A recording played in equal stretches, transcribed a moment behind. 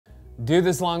Do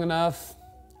this long enough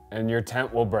and your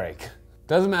tent will break.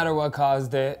 Doesn't matter what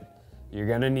caused it, you're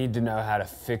gonna need to know how to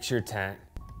fix your tent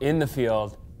in the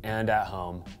field and at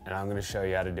home, and I'm gonna show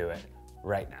you how to do it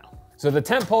right now. So the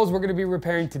tent poles we're gonna be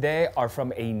repairing today are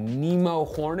from a Nemo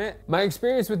Hornet. My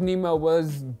experience with Nemo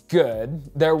was good.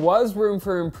 There was room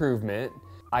for improvement.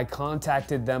 I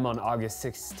contacted them on August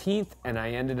 16th and I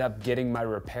ended up getting my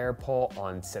repair pole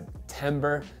on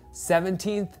September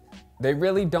 17th. They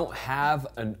really don't have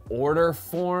an order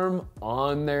form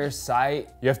on their site.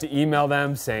 You have to email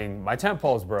them saying, my tent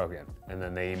pole is broken. And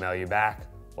then they email you back,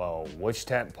 well, which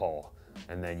tent pole?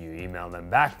 And then you email them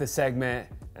back the segment,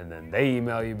 and then they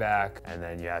email you back, and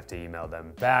then you have to email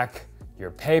them back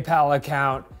your PayPal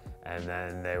account, and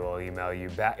then they will email you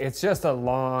back. It's just a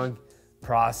long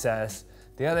process.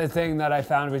 The other thing that I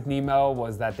found with Nemo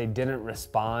was that they didn't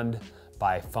respond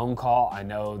by phone call. I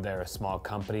know they're a small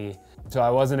company, so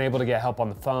I wasn't able to get help on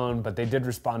the phone, but they did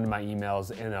respond to my emails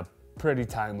in a pretty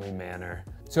timely manner.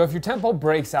 So if your tent pole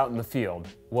breaks out in the field,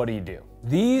 what do?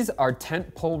 These are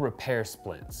tent pole repair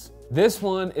splints. This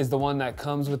one is the one that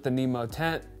comes with the Nemo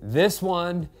tent. This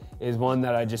one is one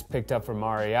that I just picked up from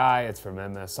REI. It's from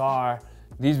MSR.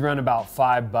 These run about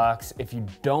 $5. If you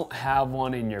don't have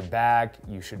one in your bag,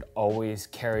 you should always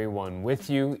carry one with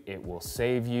you. It will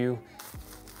save you.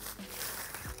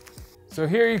 So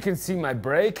here you can see my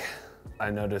brake. I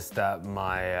noticed that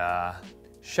my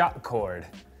shock cord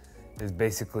is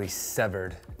basically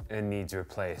severed and needs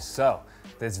replaced. So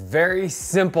this very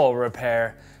simple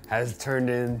repair has turned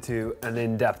into an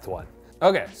in-depth one.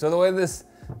 Okay, so the way this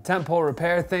tent pole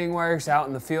repair thing works out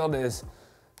in the field is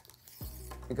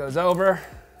it goes over.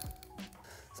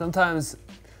 Sometimes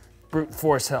brute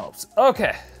force helps.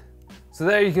 Okay, so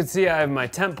there you can see I have my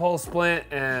tent pole splint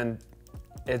and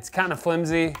it's kind of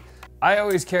flimsy. I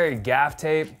always carry gaff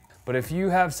tape, but if you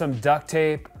have some duct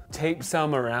tape, tape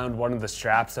some around one of the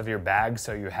straps of your bag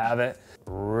so you have it.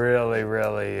 Really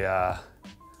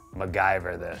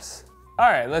MacGyver this. All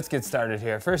right, let's get started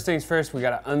here. First things first, we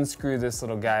gotta unscrew this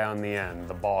little guy on the end,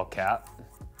 the ball cap.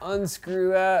 Unscrew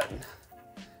that,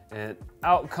 and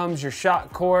out comes your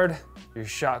shock cord. Your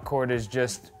shock cord is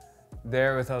just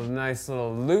there with a nice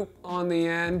little loop on the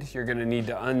end. You're gonna need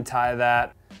to untie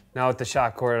that. Now with the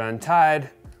shock cord untied,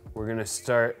 we're gonna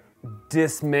start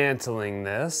dismantling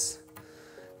this.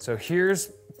 So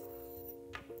here's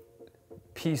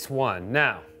piece one.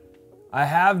 Now, I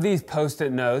have these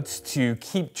Post-it notes to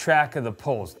keep track of the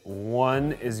poles.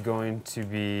 One is going to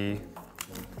be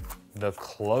the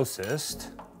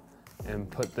closest,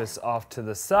 and put this off to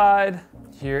the side.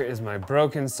 Here is my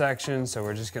broken section, so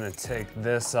we're just gonna take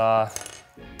this off.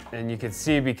 And you can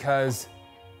see because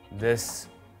this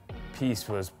piece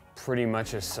was pretty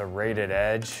much a serrated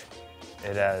edge,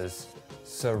 it has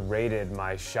serrated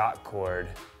my shock cord.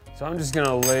 So I'm just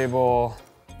gonna label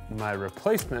my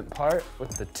replacement part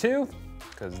with the 2,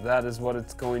 because that is what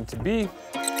it's going to be.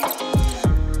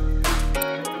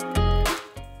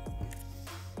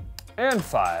 And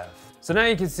 5. So now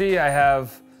you can see I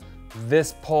have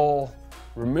this pole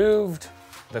removed,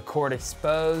 the cord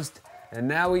exposed, and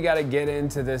now we gotta get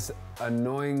into this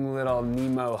annoying little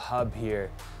Nemo hub here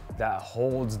that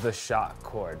holds the shock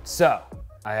cord. So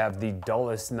I have the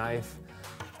dullest knife.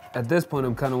 At this point,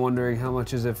 I'm kind of wondering how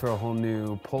much is it for a whole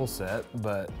new pole set,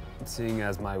 but seeing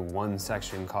as my one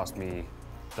section cost me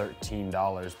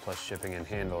 $13 plus shipping and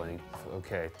handling.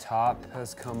 Okay, top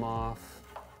has come off.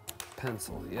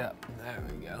 Pencil, yep, there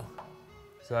we go.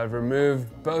 So I've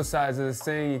removed both sides of this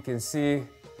thing. You can see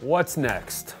what's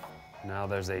next. Now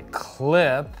there's a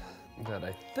clip that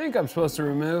I think I'm supposed to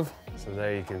remove. So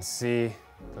there you can see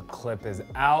the clip is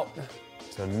out.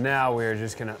 So now we're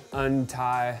just gonna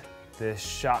untie this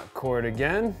shock cord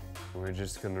again. We're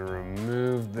just gonna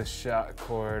remove the shock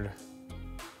cord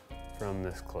from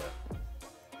this clip.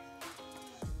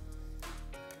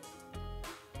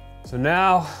 So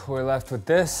now we're left with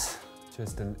this,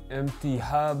 just an empty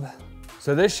hub.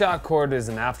 So this shock cord is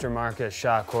an aftermarket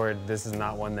shock cord. This is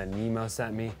not one that Nemo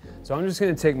sent me. So I'm just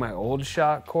gonna take my old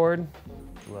shock cord,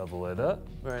 level it up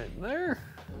right there,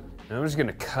 and I'm just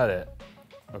gonna cut it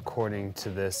according to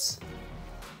this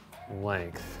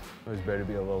length. Always better to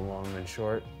be a little long than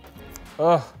short.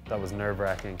 Oh, that was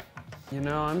nerve-wracking. You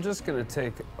know, I'm just gonna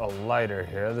take a lighter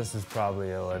here. This is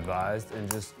probably ill-advised, and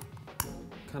just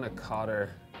kind of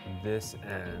cotter this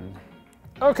end.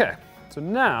 Okay, so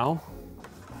now,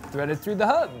 thread it through the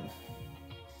hub.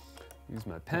 Use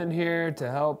my pen here to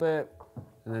help it.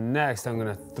 And then next, I'm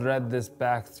gonna thread this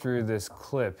back through this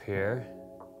clip here,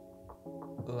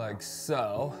 like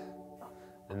so.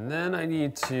 And then I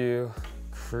need to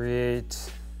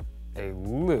create a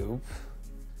loop,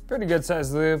 pretty good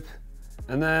sized loop,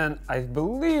 And then I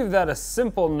believe that a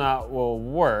simple knot will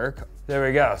work. There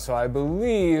we go. So I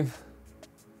believe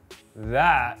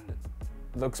that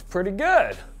looks pretty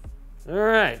good. All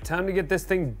right, time to get this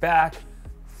thing back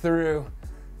through.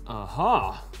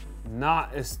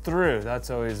 Knot is through. That's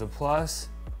always a plus.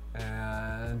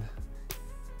 And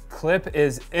clip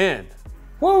is in.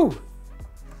 Woo!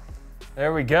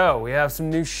 There we go. We have some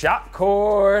new shock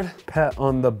cord. Pat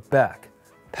on the back.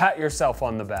 Pat yourself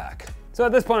on the back. So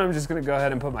at this point, I'm just gonna go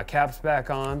ahead and put my caps back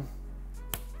on.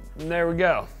 And there we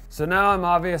go. So now I'm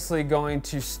obviously going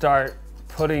to start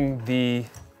putting the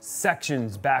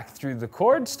sections back through the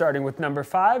cord, starting with number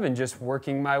 5 and just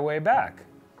working my way back.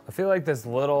 I feel like this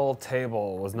little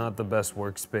table was not the best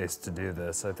workspace to do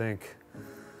this. I think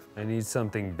I need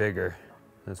something bigger.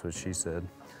 That's what she said.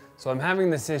 So I'm having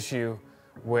this issue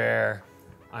where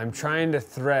I'm trying to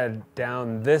thread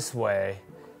down this way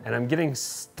and I'm getting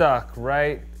stuck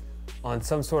right on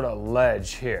some sort of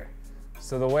ledge here.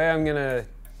 So the way I'm gonna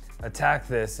attack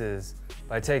this is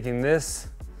by taking this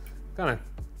kind of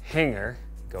hanger,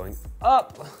 going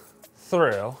up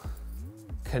through,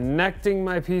 connecting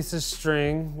my piece of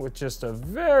string with just a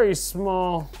very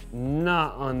small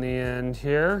knot on the end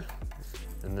here.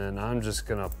 And then I'm just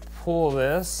gonna pull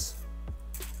this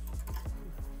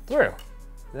through.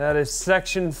 That is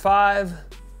section 5,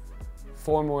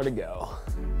 4 more to go.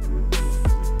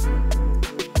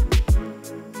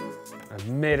 I've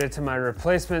made it to my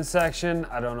replacement section.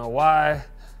 I don't know why.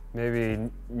 Maybe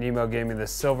Nemo gave me the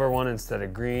silver one instead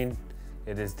of green.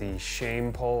 It is the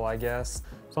shame pole, I guess.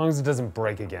 As long as it doesn't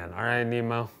break again, all right,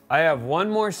 Nemo? I have one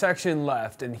more section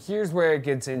left, and here's where it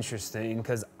gets interesting,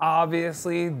 because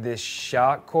obviously this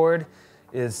shock cord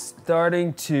is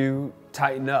starting to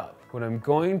tighten up. What I'm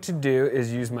going to do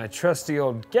is use my trusty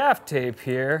old gaff tape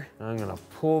here. I'm gonna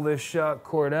pull this shock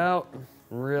cord out,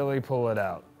 really pull it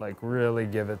out, like really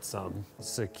give it some.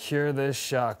 Secure this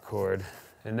shock cord.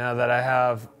 And now that I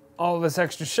have all this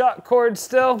extra shock cord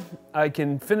still, I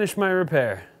can finish my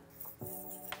repair.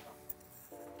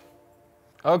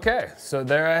 Okay, so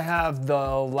there I have the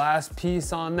last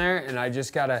piece on there, and I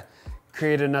just gotta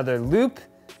create another loop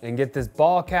and get this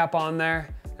ball cap on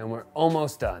there, and we're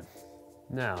almost done.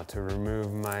 Now to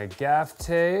remove my gaff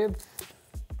tape.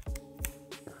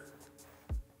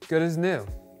 Good as new.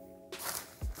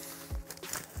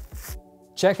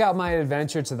 Check out my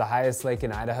adventure to the highest lake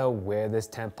in Idaho where this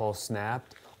tent pole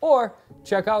snapped, or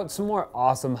check out some more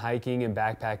awesome hiking and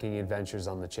backpacking adventures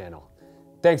on the channel.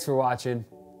 Thanks for watching,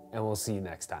 and we'll see you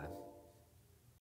next time.